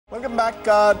Welcome back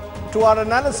to our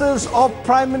analysis of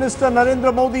Prime Minister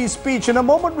Narendra Modi's speech. In a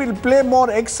moment, we'll play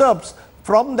more excerpts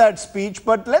from that speech.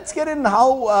 But let's get in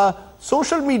how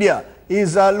social media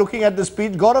is looking at the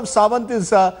speech. Gaurav Sawant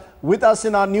is with us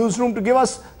in our newsroom to give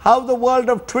us how the world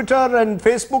of Twitter and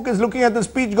Facebook is looking at the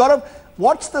speech. Gaurav,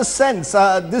 what's the sense?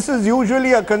 This is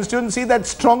usually a constituency that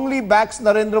strongly backs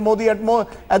Narendra Modi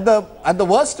at the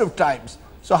worst of times.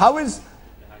 So how is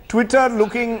Twitter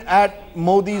looking at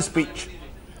Modi's speech?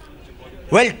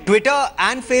 Well, Twitter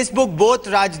and Facebook both,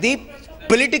 Rajdeep,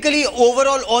 politically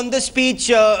overall on the speech,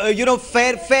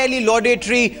 fairly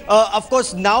laudatory. Of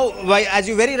course, now, as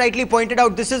you very rightly pointed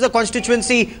out, this is a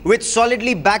constituency which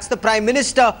solidly backs the Prime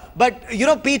Minister. But, P.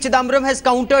 Chidambaram has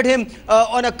countered him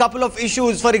on a couple of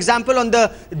issues. For example, on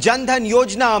the Jan Dhan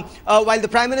Yojana, while the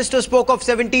Prime Minister spoke of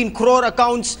 17 crore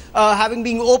accounts having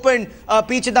been opened,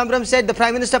 P. Chidambaram said the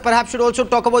Prime Minister perhaps should also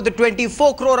talk about the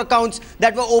 24 crore accounts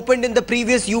that were opened in the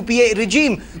previous UPA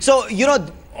regime. So,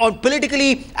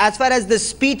 politically, as far as the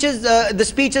speech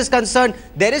is concerned,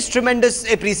 there is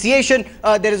tremendous appreciation.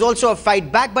 There is also a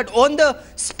fight back. But on the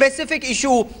specific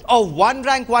issue of one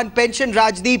rank, one pension,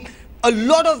 Rajdeep, a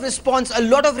lot of response, a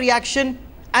lot of reaction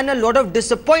and a lot of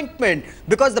disappointment,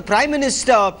 because the Prime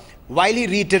Minister, while he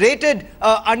reiterated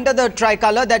under the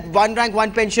tricolour that one rank,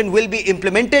 one pension will be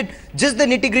implemented, just the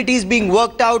nitty-gritty is being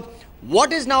worked out.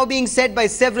 What is now being said by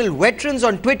several veterans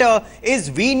on Twitter is,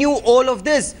 we knew all of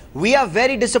this. We are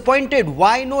very disappointed.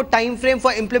 Why no time frame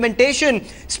for implementation?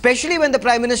 Especially when the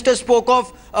Prime Minister spoke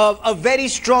of a very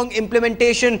strong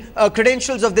implementation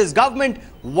credentials of this government.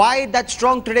 Why that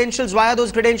strong credentials? Why are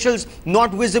those credentials not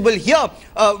visible here?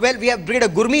 Well, we have Brigadier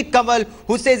Gurmeet Kanwal,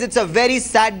 who says it's a very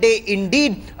sad day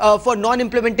indeed for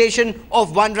non-implementation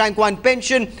of one rank, one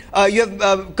pension. You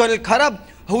have Colonel Kharab,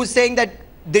 who's saying that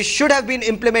this should have been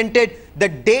implemented. The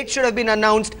date should have been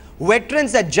announced.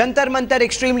 Veterans at Jantar Mantar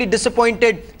extremely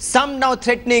disappointed. Some now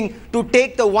threatening to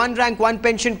take the one rank, one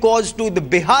pension cause to the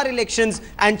Bihar elections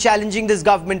and challenging this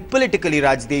government politically,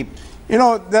 Rajdeep.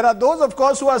 There are those, of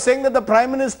course, who are saying that the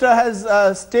Prime Minister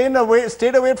has stayed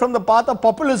away from the path of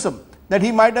populism, that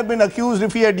he might have been accused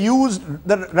if he had used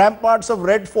the ramparts of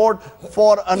Red Fort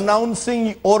for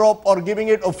announcing OROP or giving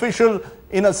it official,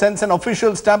 in a sense, an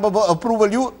official stamp of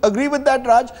approval. You agree with that,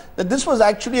 Raj? That this was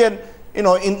actually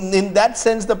in that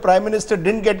sense, the Prime Minister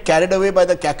didn't get carried away by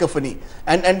the cacophony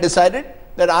and decided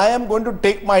that I am going to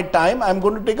take my time, I'm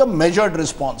going to take a measured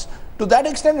response. To that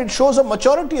extent, it shows a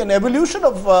maturity and evolution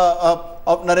of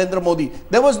Narendra Modi.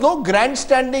 There was no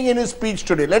grandstanding in his speech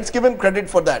today. Let's give him credit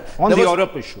for that. On the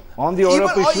OROP issue. On the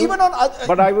OROP issue. Even on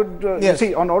but I would yes.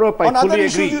 see, on OROP, I fully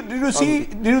agree.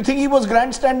 Did you think he was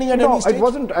grandstanding at any stage? No, it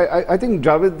wasn't. I think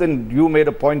Javed and you made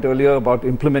a point earlier about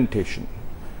implementation.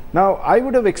 Now, I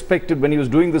would have expected when he was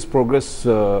doing this progress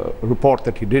report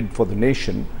that he did for the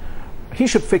nation, he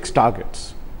should fix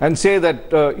targets and say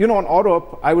that, on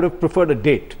OROP, I would have preferred a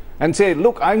date. And say,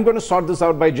 look, I'm going to sort this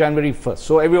out by January 1st.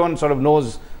 So everyone sort of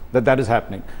knows that that is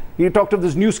happening. He talked of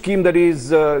this new scheme that he's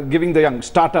giving the young,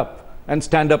 Startup and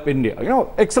Stand Up India.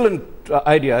 Excellent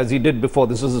idea, as he did before.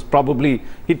 This is probably,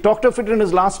 he talked of it in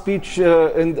his last speech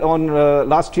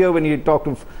last year when he talked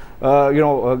of,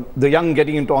 the young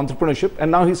getting into entrepreneurship.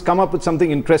 And now he's come up with something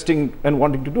interesting and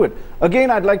wanting to do it. Again,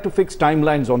 I'd like to fix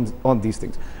timelines on these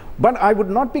things. But I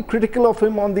would not be critical of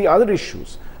him on the other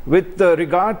issues. With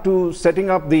regard to setting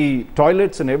up the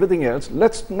toilets and everything else,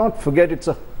 let's not forget it's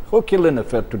a Herculean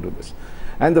affair to do this.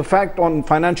 And the fact on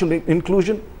financial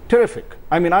inclusion, terrific.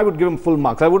 I mean, I would give him full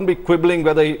marks. I wouldn't be quibbling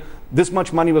whether this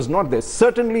much money was not there.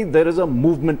 Certainly, there is a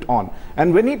movement on.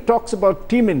 And when he talks about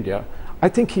Team India, I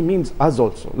think he means us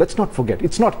also. Let's not forget,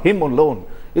 it's not him alone.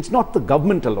 It's not the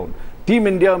government alone. Team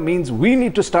India means we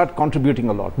need to start contributing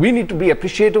a lot. We need to be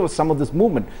appreciative of some of this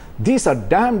movement. These are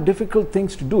damn difficult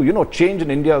things to do. Change in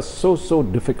India is so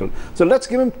difficult. So let's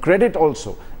give him credit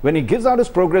also. When he gives out his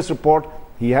progress report,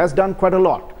 he has done quite a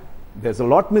lot. There's a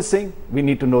lot missing. We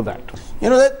need to know that.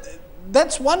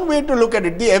 That's one way to look at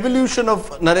it. The evolution of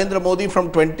Narendra Modi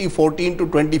from 2014 to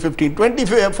 2015.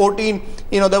 2014,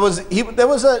 there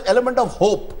was an element of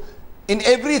hope in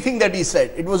everything that he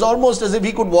said. It was almost as if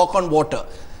he could walk on water.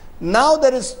 Now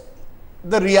there is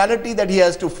the reality that he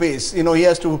has to face. He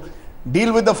has to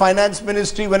deal with the finance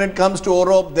ministry when it comes to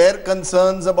OROP, their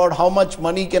concerns about how much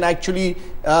money can actually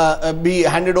be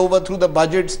handed over through the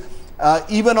budgets.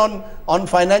 Even on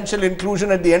financial inclusion,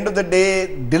 at the end of the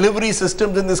day, delivery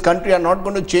systems in this country are not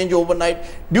going to change overnight.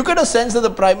 Do you get a sense that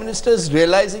the Prime Minister is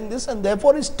realizing this and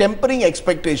therefore is tempering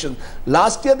expectations?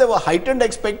 Last year there were heightened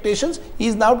expectations. He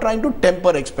is now trying to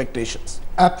temper expectations.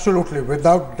 Absolutely,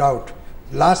 without doubt.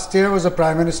 Last year was a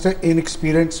Prime Minister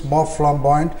inexperienced, more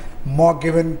flamboyant, more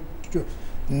given to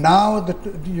Now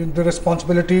the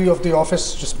responsibilities of the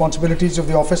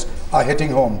office are hitting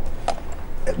home.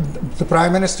 The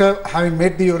Prime Minister, having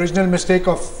made the original mistake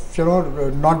of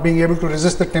not being able to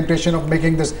resist the temptation of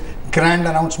making this grand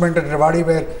announcement at Rewari,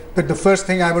 where the first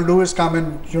thing I will do is come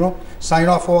and sign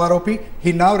off OROP,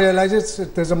 he now realizes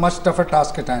there's a much tougher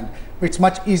task at hand. It's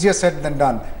much easier said than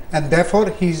done, and therefore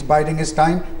he's biding his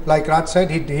time. Like Raj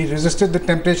said, he resisted the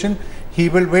temptation. He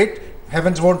will wait.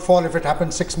 Heavens won't fall if it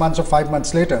happens 6 months or 5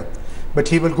 months later. But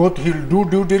he'll do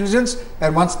due diligence,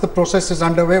 and once the process is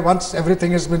underway, once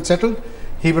everything has been settled,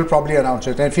 he will probably announce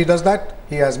it. And if he does that,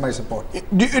 he has my support.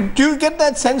 Do you get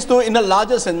that sense, though, in a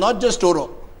larger sense, not just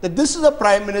OROP, that this is a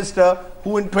Prime Minister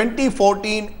who in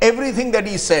 2014, everything that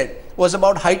he said was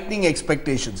about heightening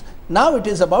expectations. Now it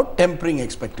is about tempering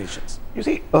expectations. You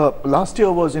see, last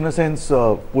year was, in a sense,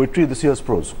 poetry, this year's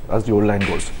prose, as the old line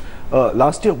goes.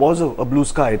 Last year was a blue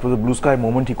sky. It was a blue sky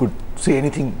moment. He could say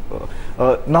anything.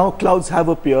 Now clouds have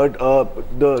appeared.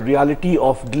 The reality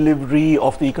of delivery,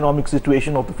 of the economic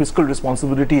situation, of the fiscal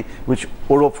responsibility, which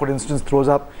OROP, for instance, throws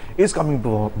up, is coming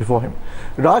before him.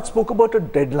 Raj spoke about a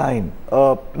deadline.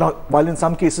 Now, while in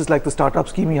some cases, like the startup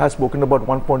scheme, he has spoken about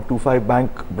 1.25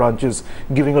 bank branches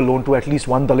giving a loan to at least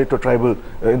one Dalit or tribal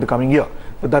in the coming year.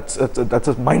 But that's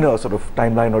a minor sort of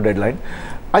timeline or deadline.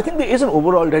 I think there is an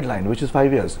overall deadline, which is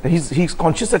 5 years. He's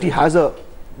conscious that he has a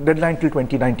deadline till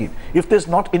 2019. If there's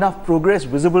not enough progress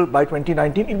visible by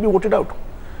 2019, it'll be voted out.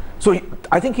 So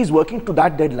I think he's working to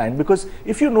that deadline, because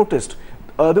if you noticed,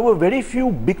 there were very few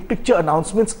big picture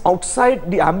announcements outside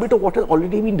the ambit of what has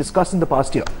already been discussed in the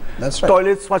past year. That's right.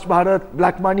 Toilets, Swachh Bharat,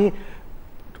 black money,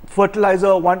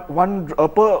 fertilizer, one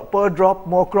per drop,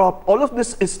 more crop. All of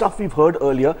this is stuff we've heard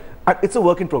earlier, and it's a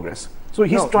work in progress. So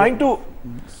he's trying to,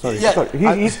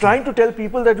 he's trying to tell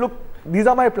people that, look, these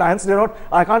are my plans. They're not.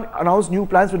 I can't announce new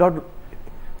plans without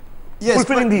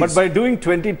fulfilling these. But by doing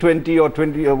 2020 or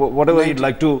 20 whatever he'd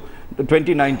like to,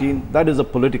 2019, that is a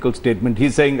political statement.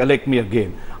 He's saying, elect me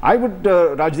again. I would,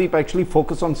 Rajdeep, actually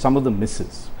focus on some of the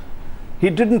misses. He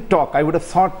didn't talk. I would have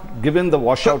thought, given the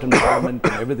washout in the government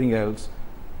and everything else,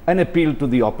 an appeal to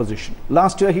the opposition.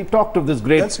 Last year, he talked of this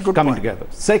great coming together.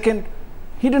 Second,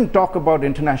 he didn't talk about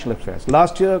international affairs.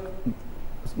 Last year,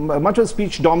 much of the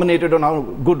speech dominated on how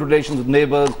good relations with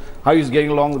neighbors, how he's getting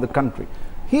along with the country.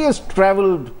 He has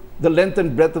traveled the length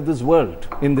and breadth of this world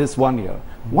in this 1 year.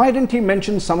 Why didn't he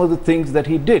mention some of the things that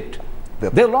he did?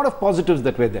 There are a lot of positives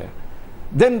that were there.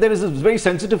 Then there is a very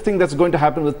sensitive thing that's going to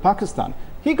happen with Pakistan.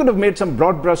 He could have made some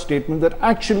broad brush statement that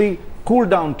actually cool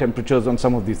down temperatures on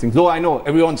some of these things. Though I know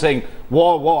everyone's saying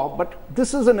war, but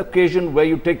this is an occasion where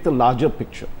you take the larger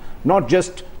picture, not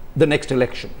just the next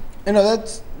election.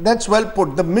 That's well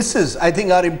put. The misses, I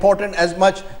think, are important as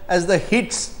much as the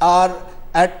hits are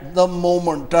at the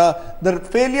moment. The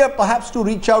failure perhaps to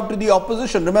reach out to the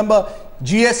opposition. Remember,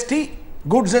 GST,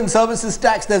 goods and services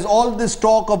tax, there's all this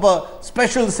talk of a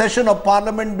special session of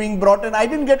parliament being brought in. I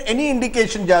didn't get any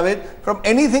indication, Javed, from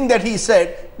anything that he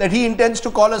said that he intends to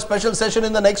call a special session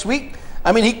in the next week.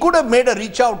 I mean, he could have made a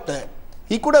reach out there.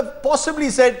 He could have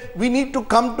possibly said, we need to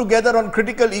come together on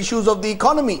critical issues of the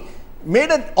economy.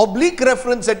 Made an oblique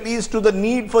reference at least to the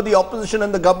need for the opposition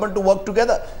and the government to work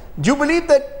together. Do you believe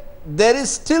that there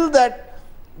is still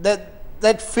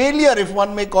that failure, if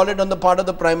one may call it, on the part of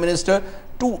the Prime Minister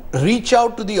to reach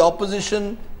out to the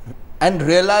opposition and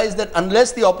realize that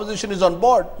unless the opposition is on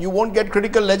board, you won't get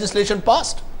critical legislation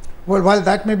passed? Well, while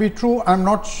that may be true, I'm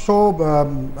not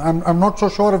so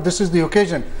sure if this is the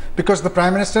occasion, because the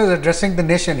Prime Minister is addressing the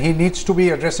nation. He needs to be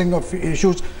addressing of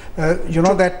issues,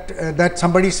 that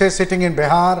somebody says sitting in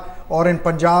Bihar or in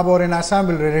Punjab or in Assam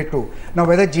will relate to. Now,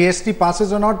 whether GST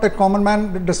passes or not, the common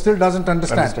man still doesn't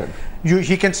understand.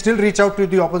 He can still reach out to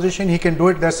the opposition. He can do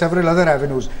it. There are several other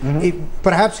avenues.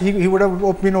 Perhaps he would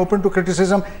have been open to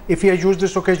criticism if he had used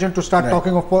this occasion to start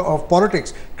talking of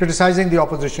politics, criticizing the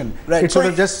opposition. It would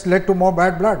have just led to more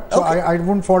bad blood. So I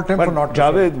wouldn't fault him for not.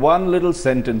 Javed, one little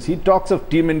sentence. He talks of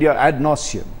Team India ad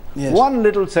nauseum. One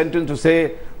little sentence to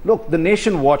say, look, the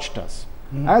nation watched us.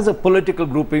 As a political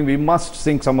grouping, we must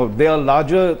think some of their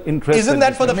larger interests. Isn't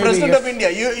that for the President of India?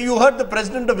 You heard the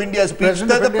President of India's speech.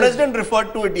 The President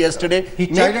referred to it yesterday. He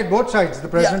chided both sides. The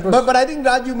President was... But I think,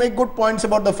 Raj, you make good points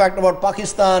about the fact about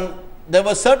Pakistan. There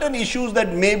were certain issues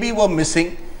that maybe were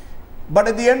missing. But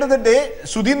at the end of the day,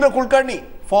 Sudhindra Kulkarni,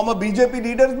 former BJP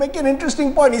leader, is making an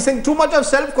interesting point. He's saying too much of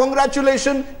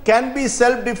self-congratulation can be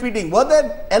self-defeating. Were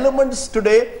there elements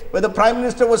today where the Prime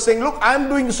Minister was saying, look, I'm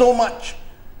doing so much.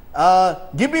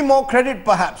 Give me more credit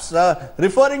perhaps,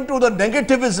 referring to the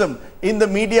negativism in the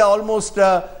media almost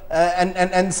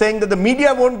and saying that the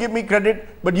media won't give me credit,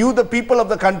 but you, the people of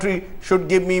the country, should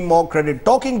give me more credit.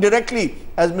 Talking directly,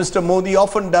 as Mr. Modi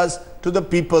often does, to the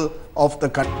people of the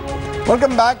country.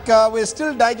 Welcome back. We're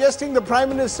still digesting the Prime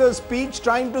Minister's speech,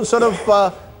 trying to sort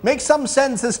of make some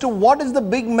sense as to what is the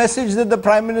big message that the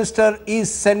Prime Minister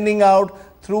is sending out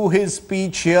through his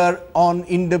speech here on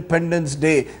Independence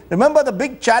Day. Remember, the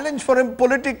big challenge for him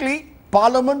politically,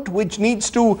 Parliament, which needs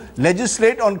to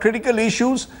legislate on critical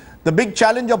issues. The big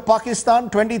challenge of Pakistan,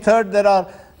 23rd,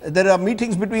 there are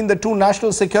meetings between the two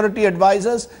national security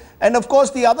advisors. And of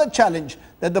course, the other challenge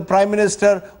that the Prime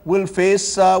Minister will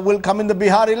face will come in the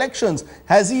Bihar elections.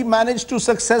 Has he managed to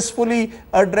successfully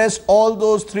address all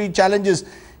those three challenges?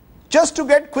 Just to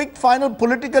get quick final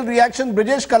political reaction,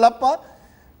 Brijesh Kalappa,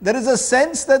 there is a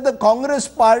sense that the Congress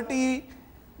party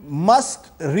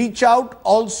must reach out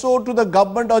also to the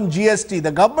government on GST.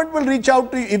 The government will reach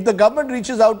out to you. If the government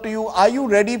reaches out to you, are you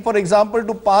ready, for example,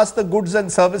 to pass the goods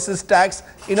and services tax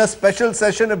in a special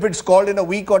session if it's called in a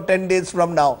week or 10 days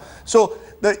from now? So,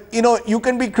 you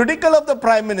can be critical of the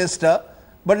Prime Minister,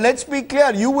 but let's be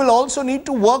clear, you will also need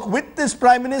to work with this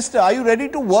Prime Minister. Are you ready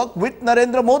to work with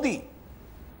Narendra Modi?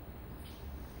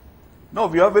 No,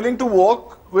 we are willing to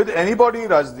work with anybody,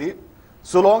 Rajdeep,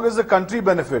 so long as the country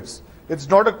benefits. It's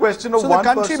not a question of one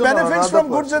person or another person. So the country benefits from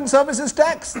goods and services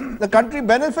tax. The country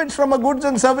benefits from a goods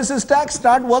and services tax.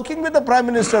 Start working with the Prime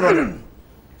Minister on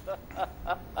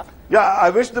it. Yeah, I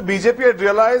wish the BJP had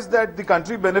realized that the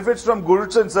country benefits from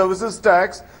goods and services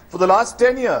tax for the last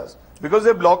 10 years. Because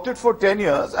they blocked it for 10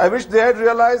 years. I wish they had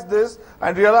realized this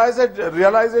and realized that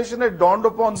realization had dawned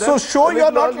upon them. So show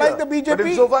you're not like the BJP. But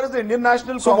insofar as the Indian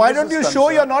National Congress, so why don't you show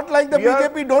you're not like the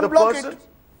BJP? Don't block it.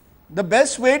 The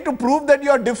best way to prove that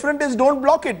you're different is don't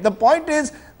block it. The point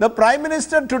is, the Prime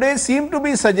Minister today seemed to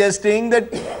be suggesting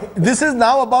that this is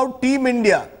now about Team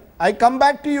India. I come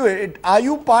back to you. Are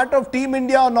you part of Team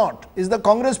India or not? Is the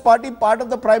Congress party part of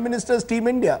the Prime Minister's Team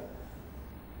India?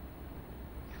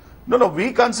 No,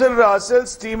 we consider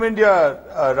ourselves Team India,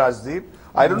 Rajdeep.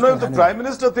 I don't know if the Prime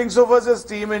Minister thinks of us as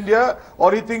Team India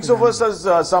or he thinks of us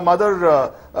as some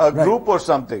other group or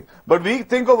something. But we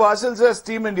think of ourselves as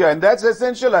Team India, and that's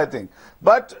essential, I think.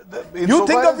 But you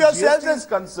think of yourselves as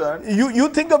concerned, you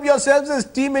think of yourselves as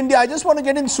Team India. I just want to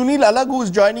get in Sunil Alag, who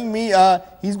is joining me.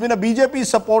 He's been a BJP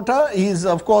supporter. He's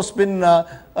of course been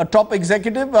a top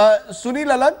executive.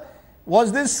 Sunil Alag,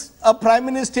 was this a prime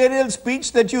ministerial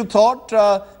speech that you thought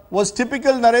was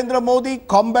typical Narendra Modi,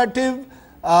 combative,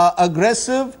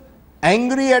 aggressive,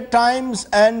 angry at times,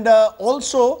 and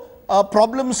also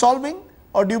problem solving?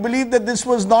 Or do you believe that this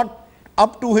was not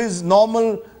up to his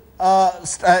normal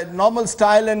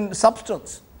style and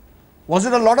substance? Was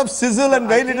it a lot of sizzle and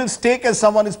very little steak, as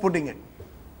someone is putting it?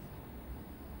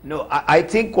 No, I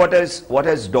think what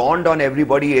has dawned on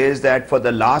everybody is that for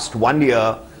the last 1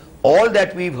 year, all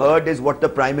that we've heard is what the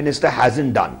Prime Minister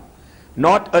hasn't done.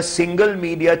 Not a single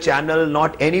media channel,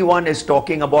 not anyone is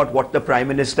talking about what the Prime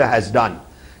Minister has done.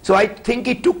 So I think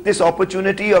he took this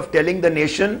opportunity of telling the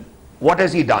nation, what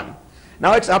has he done?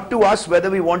 Now it's up to us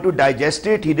whether we want to digest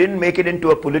it. He didn't make it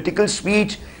into a political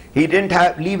speech. He didn't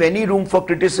leave any room for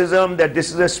criticism that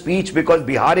this is a speech because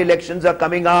Bihar elections are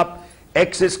coming up,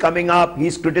 X is coming up.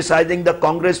 He's criticizing the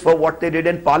Congress for what they did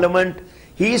in Parliament.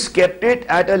 He's kept it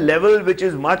at a level which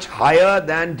is much higher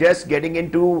than just getting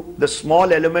into the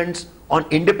small elements on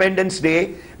Independence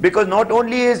Day, because not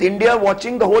only is India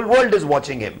watching, the whole world is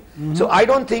watching him. So I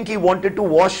don't think he wanted to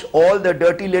wash all the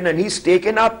dirty linen. He's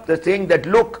taken up the thing that,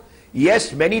 look,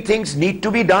 yes, many things need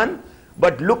to be done,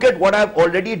 but look at what I've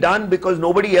already done because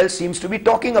nobody else seems to be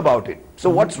talking about it. So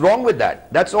what's wrong with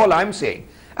that? That's all I'm saying.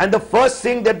 And the first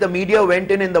thing that the media went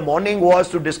in the morning was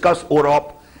to discuss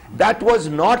OROP. That was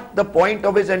not the point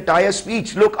of his entire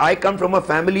speech. Look, I come from a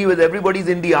family where everybody's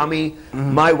in the army.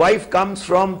 My wife comes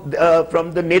from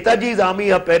the Netaji's army.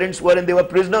 Her parents were, and they were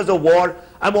prisoners of war.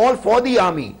 I'm all for the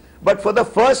army. But for the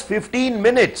first 15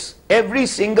 minutes, every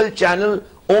single channel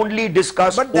only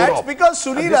discussed But that's OROP. because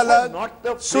Sunil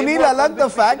Alag, the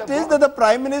fact is that the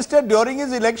Prime Minister during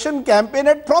his election campaign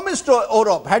had promised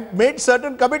OROP, had made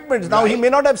certain commitments. Now he may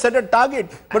not have set a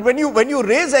target, but when you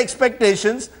raise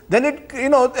expectations, then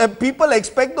people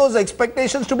expect those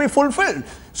expectations to be fulfilled.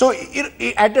 So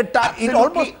at a time, it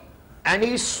almost. And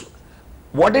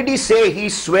what did he say? He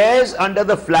swears under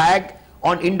the flag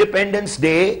on Independence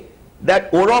Day that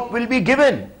OROP will be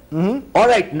given. All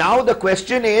right, now the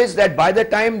question is that by the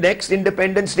time next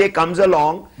Independence Day comes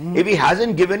along, if he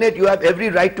hasn't given it, you have every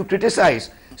right to criticize.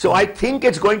 So I think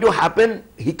it's going to happen.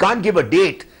 He can't give a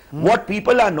date. What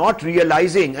people are not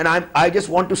realizing, and I just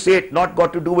want to say it, not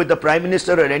got to do with the Prime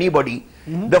Minister or anybody,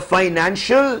 the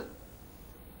financial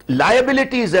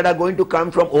liabilities that are going to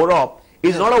come from OROP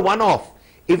is not a one-off.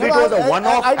 If No, it was a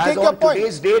one-off I as take your on point.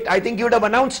 today's date, I think you would have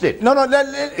announced it. No, no,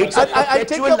 It's a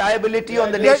perpetual liability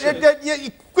on the nation.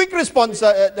 Quick response,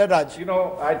 Raj. You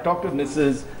know, I talked to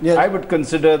Mrs. Yes. I would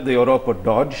consider the Europe a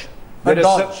dodge. A There is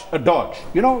dodge. a dodge.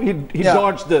 You know, he Yeah.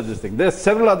 dodged this thing. There are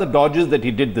several other dodges that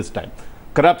he did this time.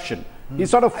 Corruption. He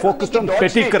sort of focused think on he dodged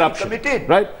petty it. He corruption, committed.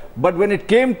 right? But when it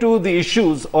came to the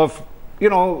issues of, you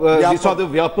know, we saw the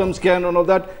Vyapam scam and all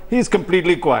that, he's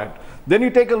completely quiet. Then you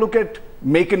take a look at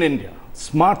Make in India,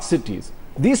 smart cities.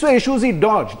 These were issues he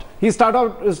dodged. He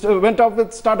went off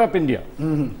with Startup India.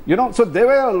 You know, so there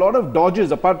were a lot of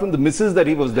dodges apart from the misses that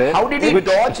he was there. How did he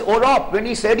dodge OROP when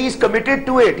he said he's committed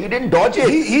to it? He didn't dodge it.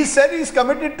 He said he's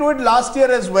committed to it last year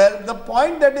as well. The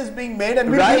point that is being made,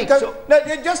 and Right,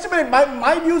 just a minute,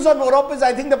 my views on OROP is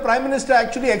I think the Prime Minister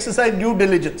actually exercised due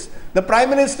diligence. The Prime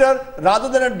Minister, rather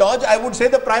than a dodge, I would say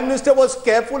the Prime Minister was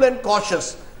careful and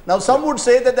cautious. Now, some would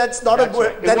say that that's not That's a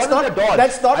right. It that's wasn't not a dodge.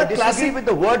 that's not I a disagree classic. with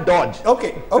the word dodge.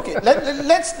 Okay.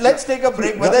 Let's take a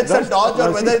break. Whether it's a dodge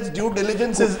or whether it's due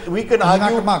diligence, is we can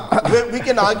argue. We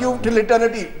can argue till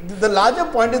eternity. The larger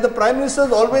point is the Prime Minister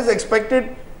has always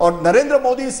expected, or Narendra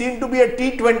Modi is seen to be a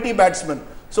T20 batsman.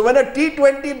 So when a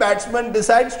T20 batsman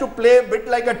decides to play a bit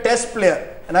like a test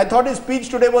player, and I thought his speech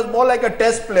today was more like a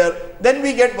test player, then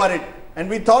we get worried. And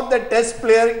we thought that test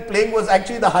playing was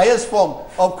actually the highest form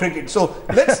of cricket. So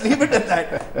let's leave it at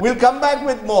that. We'll come back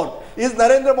with more. Is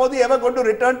Narendra Modi ever going to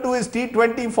return to his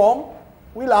T20 form?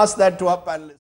 We'll ask that to our panelists.